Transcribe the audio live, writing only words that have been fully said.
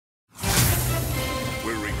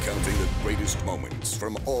recounting the greatest moments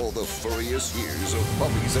from all the furriest years of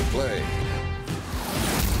puppies at play.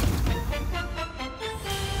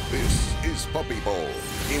 This is Puppy Bowl,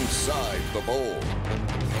 Inside the Bowl.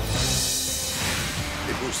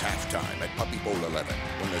 It was halftime at Puppy Bowl 11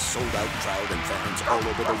 when the sold-out crowd and fans all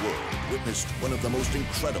over the world witnessed one of the most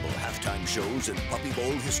incredible halftime shows in Puppy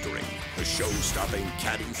Bowl history. The show-stopping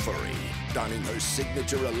Caddy Furry, donning her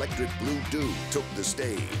signature electric blue do, took the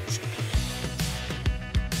stage.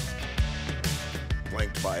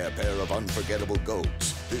 Flanked by a pair of unforgettable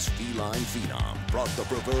goats, this feline phenom brought the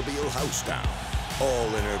proverbial house down, all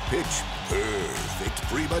in her pitch perfect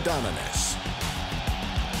prima donna-ness.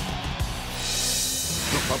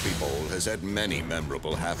 The Puppy Bowl has had many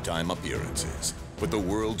memorable halftime appearances, but the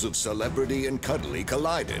worlds of celebrity and cuddly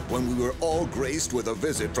collided when we were all graced with a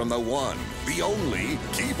visit from the one, the only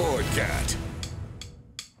Keyboard Cat.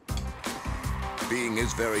 Being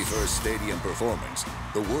his very first stadium performance,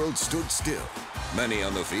 the world stood still. Many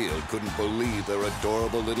on the field couldn't believe their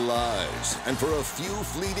adorable little eyes, and for a few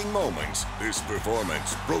fleeting moments, this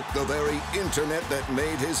performance broke the very internet that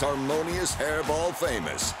made his harmonious hairball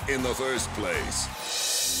famous in the first place.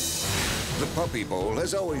 The Puppy Bowl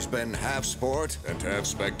has always been half sport and half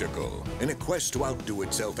spectacle. In a quest to outdo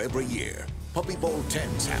itself every year, Puppy Bowl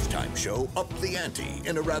 10's halftime show upped the ante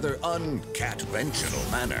in a rather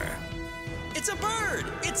un-cat-ventional manner. It's a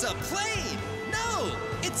bird! It's a plane! No!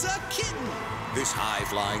 It's a kitten! This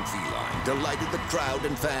high-flying feline delighted the crowd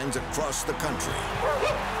and fans across the country.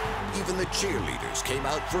 Even the cheerleaders came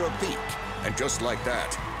out for a peek. And just like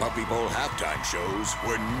that, Puppy Bowl halftime shows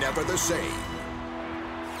were never the same.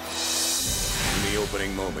 In the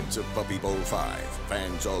opening moments of Puppy Bowl 5,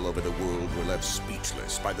 fans all over the world were left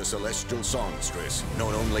speechless by the celestial songstress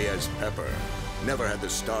known only as Pepper. Never had the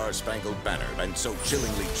Star-Spangled Banner been so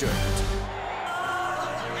chillingly chirped.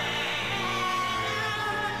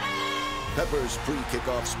 Pepper's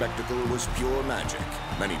pre-kickoff spectacle was pure magic.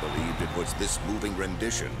 Many believed it was this moving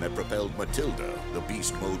rendition that propelled Matilda, the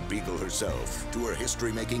beast mode beagle herself, to her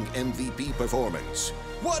history-making MVP performance.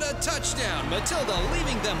 What a touchdown! Matilda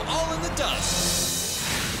leaving them all in the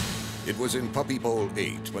dust! It was in Puppy Bowl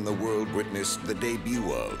 8 when the world witnessed the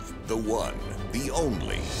debut of the one, the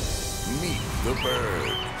only, Meet the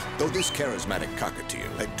Bird. Though this charismatic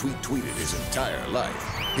cockatiel had tweeted his entire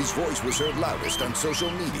life, his voice was heard loudest on social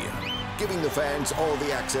media. Giving the fans all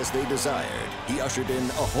the access they desired, he ushered in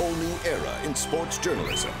a whole new era in sports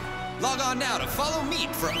journalism. Log on now to follow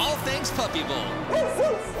Meet for all things Puppy Bowl.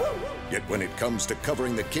 Yet when it comes to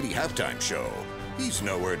covering the kitty halftime show, he's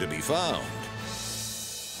nowhere to be found.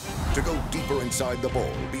 To go deeper inside the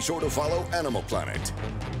bowl, be sure to follow Animal Planet.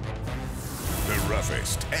 The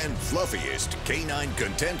roughest and fluffiest canine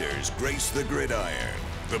contenders grace the gridiron.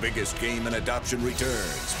 The biggest game in adoption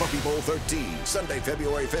returns. Puppy Bowl 13, Sunday,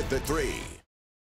 February 5th at 3.